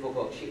wasn't being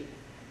difficult.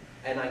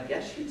 And I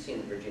guess she'd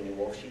seen Virginia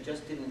Woolf. She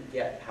just didn't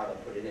get how to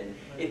put it in.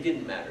 It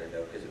didn't matter,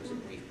 though, because it was a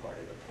brief part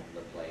of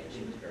the play, and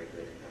she was very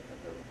good in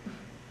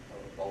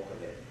the bulk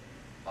of it.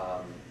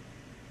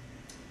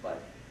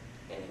 But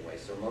anyway,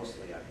 so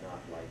mostly I've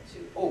not liked to.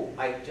 Oh,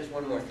 just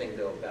one more thing,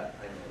 though, about,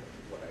 I know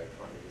what I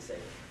wanted to say.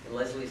 And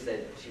Leslie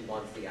said she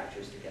wants the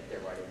actors to get there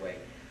right away.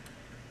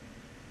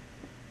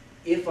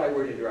 If I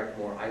were to direct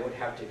more, I would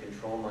have to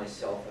control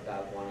myself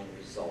about wanting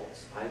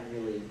results. I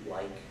really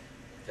like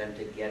them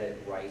to get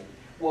it right.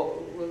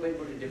 Well, let me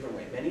put it a different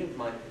way. Many of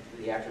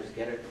the actors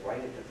get it right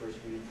at the first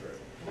read-through.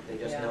 They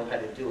just know how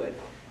to do it.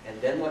 And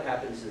then what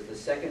happens is the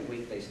second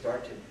week they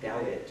start to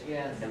doubt it.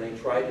 Yes. And they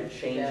try to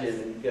change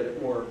it and get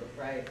it more.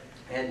 Right.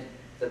 And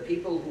the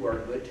people who are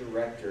good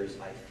directors,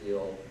 I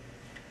feel,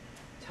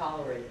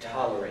 tolerate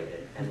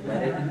it and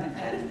let it and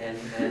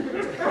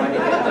try to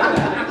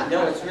get it.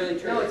 No, it's really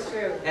true. No, it's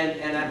true.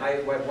 And I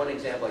have one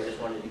example I just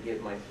wanted to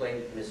give. My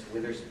play, Miss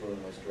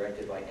Witherspoon, was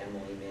directed by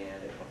Emily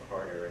Mann at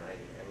McCarter, and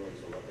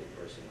Emily's a lovely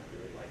person. I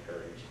really like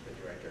her, and she's the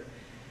director.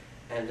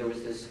 And there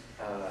was this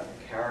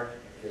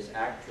this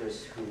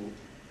actress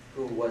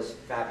who was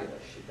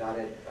fabulous. She got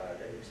it.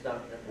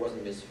 It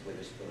wasn't Miss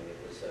Witherspoon.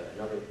 It was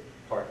another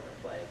part in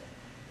the play,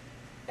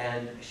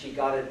 and she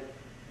got it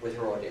with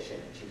her audition,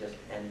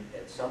 and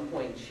at some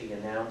point she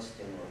announced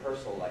in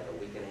rehearsal, like a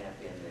week and a half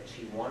in, that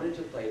she wanted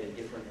to play it a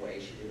different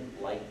way. She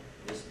didn't like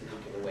this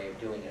particular way of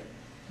doing it.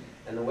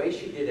 And the way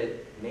she did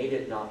it made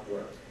it not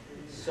work.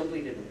 It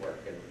simply didn't work.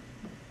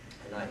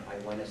 And I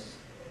went as,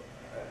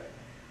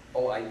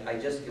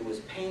 it was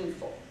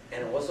painful.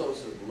 And it was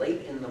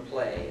late in the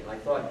play, and I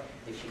thought,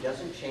 if she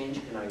doesn't change,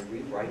 can I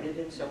rewrite it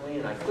in some way?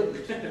 And I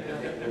couldn't.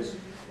 It was,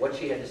 what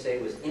she had to say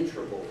was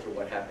integral to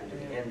what happened to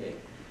the ending.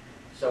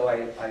 So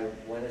I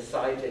went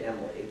aside to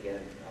Emily,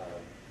 again,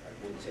 I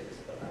wouldn't say this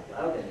out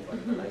loud to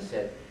anybody, but I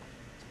said,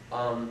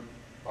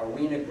 are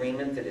we in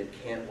agreement that it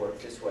can't work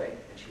this way?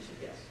 And she said,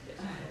 yes, it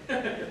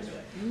can't work this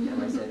way.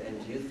 And I said,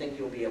 and do you think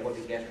you'll be able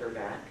to get her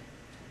back?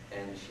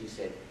 And she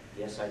said,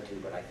 yes, I do,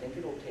 but I think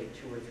it'll take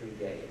 2 or 3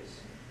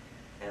 days.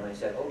 And I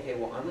said, okay,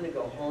 well, I'm going to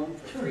go home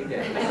for 3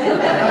 days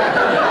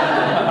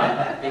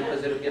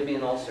because it'll give me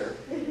an ulcer,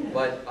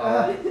 but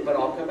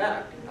I'll come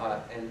back. And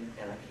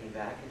I came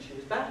back, and she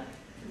was back.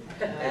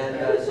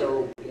 And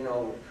so, you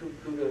know,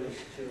 kudos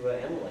to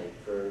Emily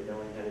for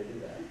knowing how to do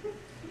that.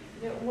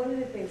 You know, one of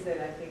the things that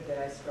I think that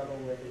I struggle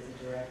with as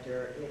a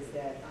director is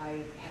that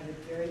I have a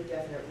very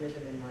definite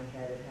rhythm in my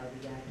head of how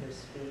the actors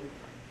speak,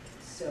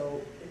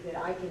 so that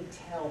I can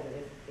tell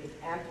that if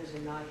actors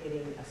are not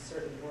hitting a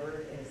certain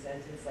word in a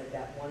sentence, like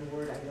that one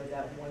word, I know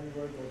that one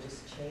word will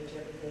just change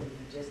everything if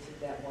you just hit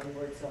that one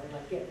word. So I'm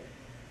like,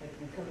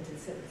 we come into the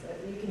sentence,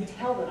 you can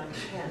tell that I'm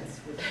tense,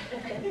 which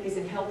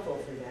isn't helpful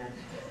for them.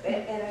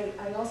 And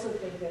I also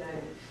think that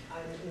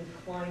I'm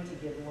inclined to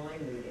give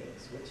line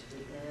readings, which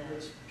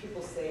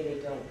people say they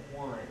don't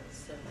want.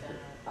 So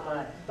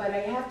bad. But I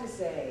have to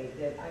say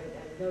that I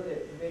know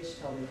that Rich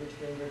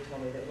Greenberg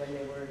told me that when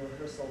they were in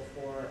rehearsal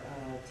for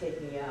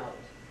Take Me Out,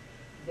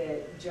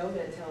 that Joe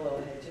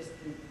Mantello had just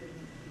the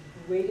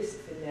greatest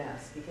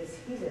finesse, because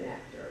he's an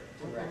actor,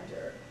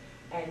 director.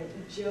 And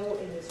Joe,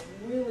 in this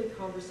really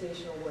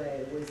conversational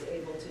way, was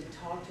able to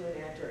talk to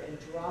an actor and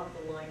drop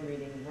the line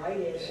reading right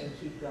in and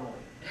keep going.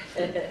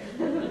 He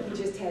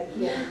had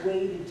a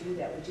way to do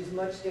that, which is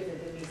much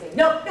different than me saying,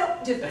 no,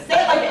 just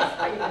say it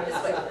like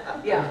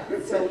this. Yeah,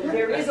 so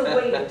there is a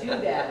way to do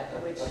that,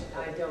 which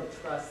I don't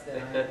trust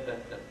that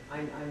I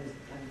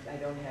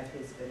don't have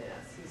his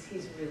finesse.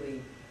 He's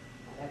really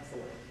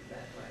excellent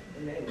that way,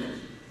 in many ways.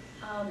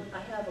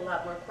 I have a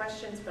lot more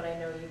questions, but I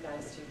know you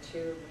guys do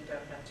too. We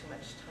don't have too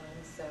much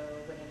time, so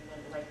would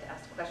anyone like to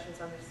ask questions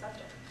on this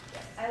subject?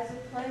 Yes. As a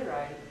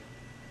playwright,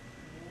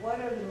 what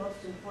are the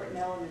most important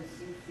elements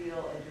you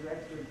feel a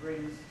director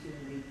brings to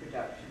the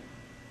production?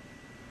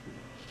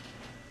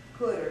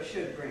 Could or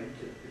should bring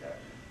to the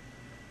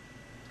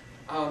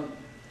production?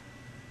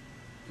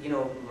 You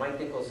know, Mike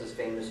Nichols is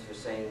famous for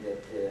saying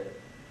that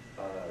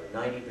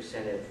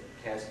 90% of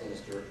casting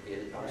is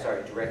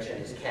direction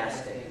is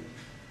casting.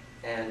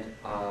 And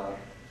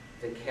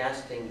the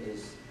casting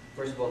is,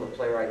 first of all, the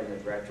playwright and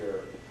the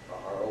director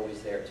are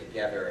always there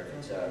together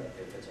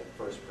if it's a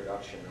first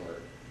production,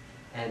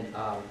 and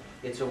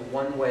it's a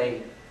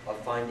one-way of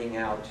finding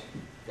out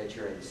that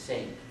you're in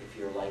sync if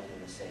you're liking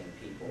the same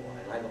people.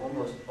 And I've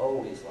almost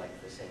always liked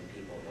the same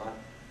people, not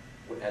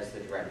as the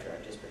director.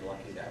 I've just been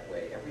lucky that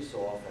way. Every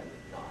so often,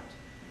 not.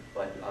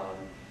 But,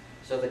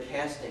 so the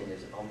casting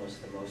is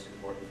almost the most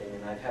important thing,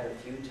 and I've had a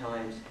few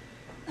times,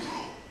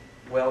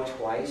 well,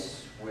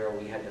 twice, where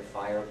we had to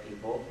fire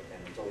people,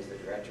 and it's always the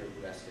director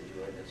who has to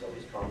do it, and it's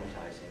always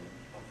traumatizing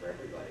for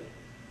everybody.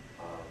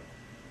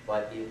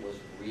 But it was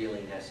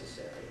really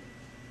necessary.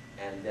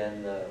 And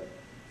then the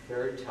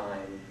third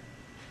time,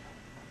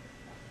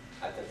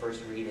 at the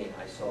first reading,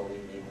 I saw we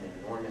made an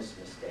enormous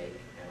mistake,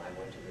 and I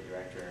went to the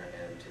director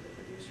and to the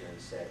producer and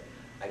said,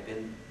 I've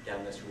been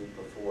down this route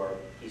before,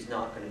 he's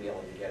not going to be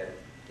able to get it.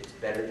 It's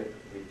better to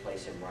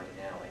replace him right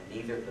now, and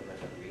neither of them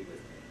have agreed with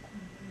me.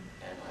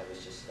 And I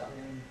was just stuck.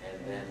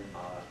 And then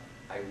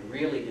I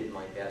really did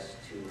my best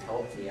to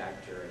help the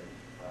actor,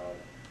 and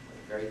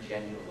very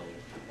genuinely,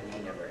 and he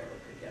never ever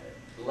could get it.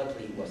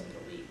 Luckily, he wasn't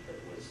the lead, but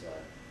it wasn't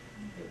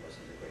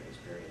a great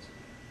experience.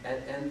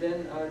 And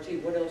then, gee,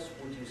 what else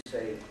would you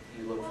say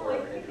you look for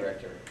in a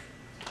director?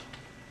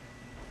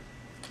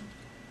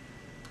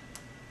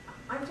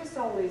 I'm just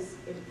always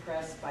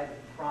impressed by the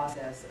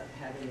process of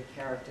having the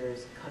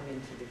characters come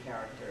into the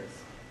characters,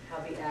 how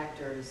the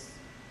actors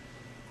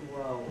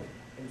grow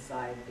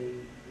inside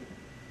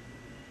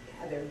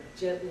how they're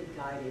gently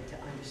guided to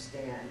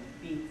understand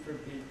beat for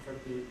beat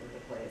what the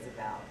play is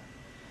about.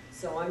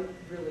 So I'm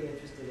really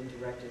interested in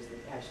directors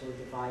that actually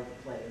divide the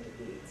play into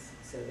beats,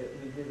 so that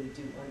we really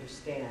do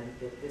understand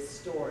that this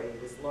story,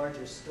 this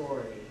larger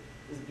story,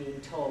 is being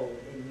told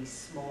in these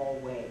small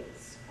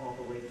ways all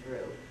the way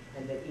through,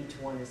 and that each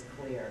one is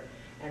clear.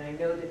 And I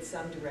know that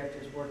some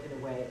directors work in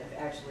a way of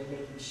actually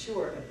making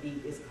sure a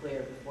beat is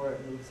clear before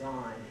it moves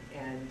on,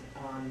 and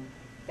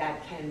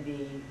that can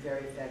be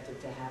very effective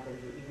to happen.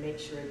 That you make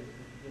sure that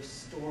your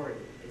story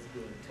is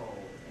being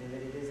told, and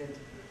that it isn't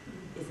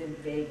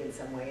vague in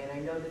some way. And I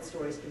know that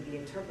stories can be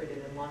interpreted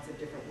in lots of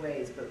different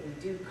ways, but we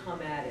do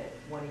come at it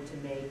wanting to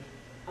make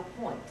a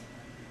point.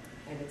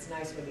 And it's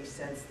nice when you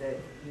sense that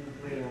you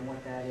agree on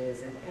what that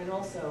is. And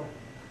also,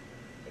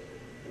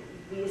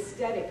 the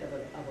aesthetic of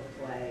a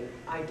play,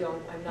 I'm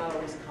not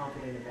always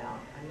confident about.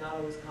 I'm not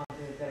always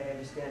confident that I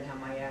understand how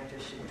my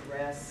actors should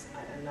dress.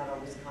 I'm not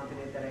always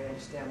confident that I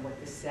understand what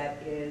the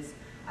set is.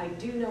 I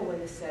do know when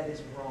the set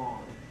is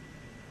wrong.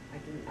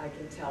 I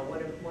can tell.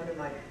 One of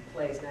my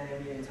plays, 9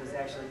 Unions, was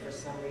actually, for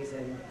some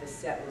reason, the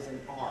set was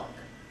an ark.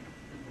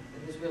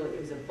 It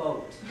was a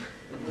boat,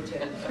 which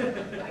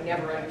I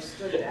never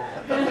understood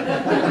that.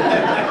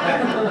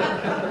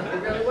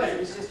 It really was. It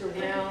was just a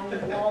round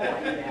wall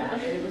like that.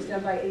 And it was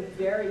done by a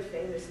very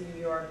famous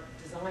New York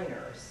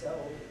designer,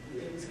 so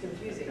it was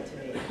confusing to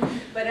me.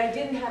 But I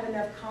didn't have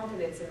enough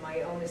confidence in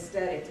my own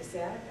aesthetic to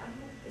say,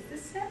 is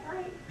this set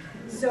right?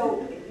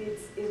 So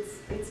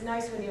it's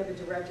nice when you have a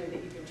director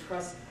that you can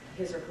trust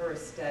his or her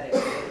aesthetic,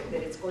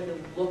 that it's going to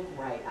look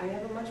right. I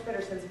have a much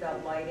better sense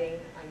about lighting.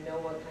 I know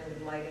what kind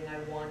of lighting I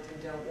want and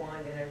don't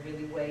want, and I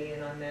really weigh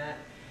in on that.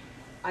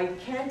 I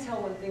can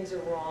tell when things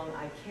are wrong.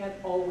 I can't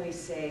always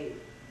say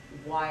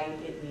why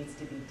it needs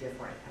to be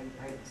different.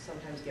 I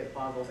sometimes get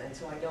boggled, and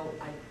so I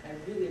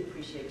really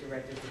appreciate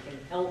directors that can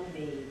help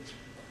me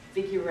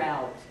figure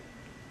out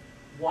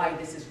why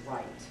this is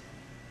right.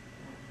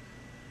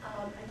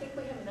 I think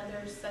we have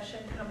another session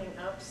coming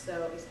up,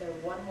 so is there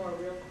one more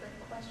real quick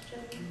question?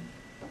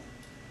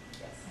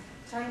 Yes.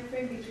 Time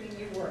frame between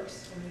new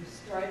works, when you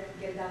start,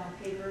 get it down on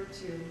paper,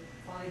 to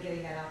finally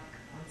getting it up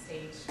on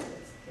stage,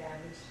 what's the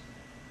average?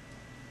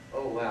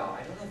 Oh, wow,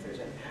 I don't know if there's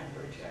an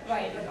average, actually.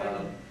 Right, but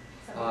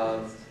I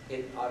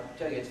mean, I'll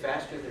tell you, it's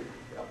faster than,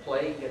 a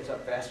play gets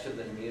up faster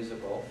than a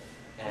musical,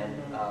 and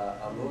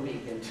a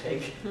movie can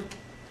take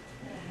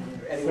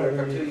anywhere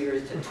from 2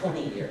 years to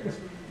 20 years.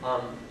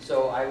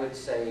 So I would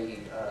say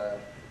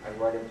I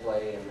write a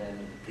play, and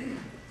then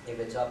if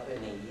it's up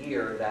in a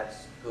year,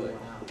 that's good.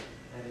 Wow,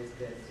 that is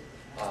good.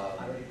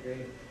 I would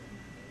agree.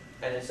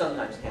 And it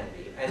sometimes can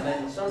be. And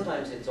then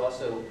sometimes it's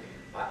also,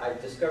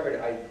 I've discovered,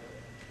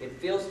 it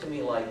feels to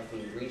me like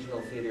the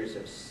regional theaters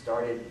have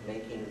started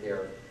making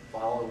their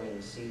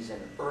following season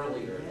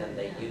earlier than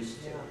they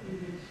used to.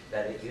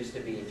 That it used to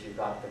be if you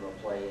got them a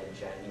play in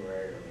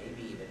January or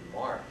maybe even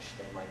March,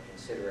 they might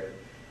consider it.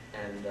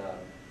 And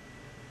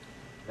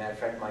matter of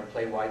fact, my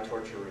play Why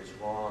Torture Is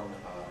Wrong,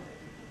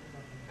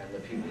 and the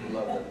people who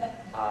love them,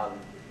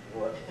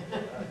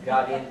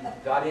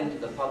 got into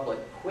the public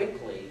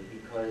quickly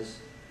because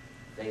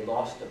they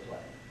lost a play.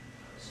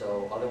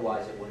 So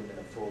otherwise it would have been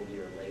a full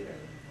year later.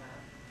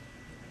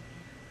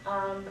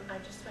 I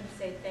just want to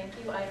say thank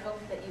you. I hope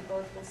that you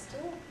both will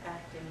still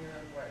act in your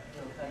own work,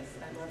 because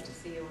I'd love to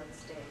see you on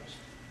stage.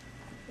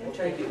 Well,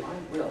 thank you.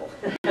 I will.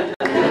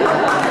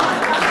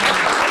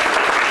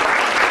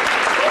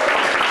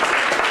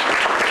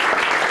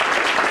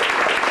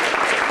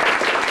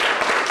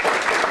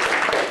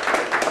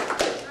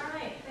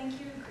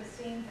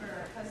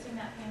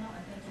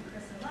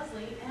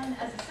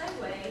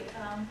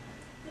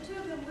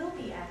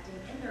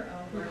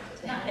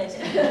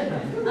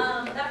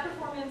 That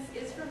performance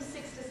is from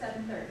 6 to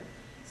 7:30.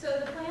 So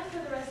the plan for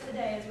the rest of the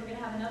day is we're going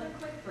to have another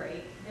quick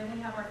break. Then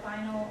we have our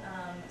final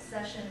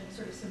session,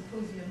 sort of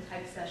symposium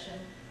type session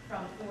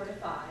from 4 to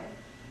 5.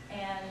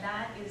 And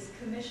that is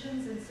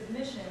commissions and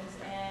submissions,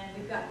 and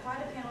we've got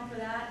quite a panel for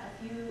that, a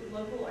few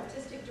local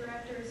artistic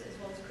directors, as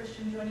well as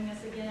Christian joining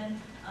us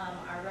again,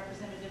 our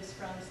representatives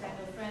from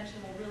Sackville French, and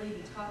we'll really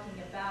be talking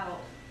about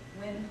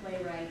when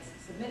playwrights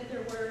submit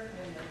their work,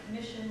 when they're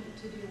commissioned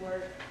to do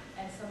work,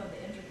 and some of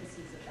the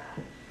intricacies of that.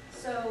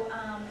 So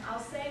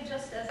I'll say,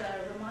 just as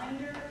a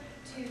reminder,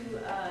 to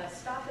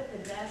stop at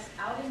the desk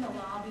out in the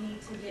lobby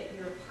to get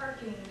your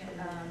parking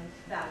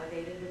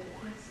validated with the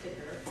pink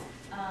sticker.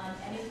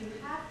 And if you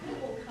have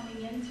people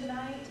coming in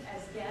tonight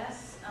as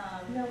guests,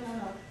 No.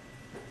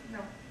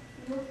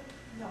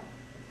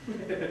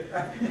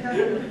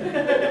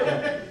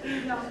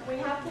 No, we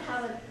have to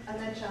have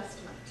an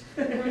adjustment.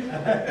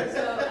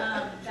 so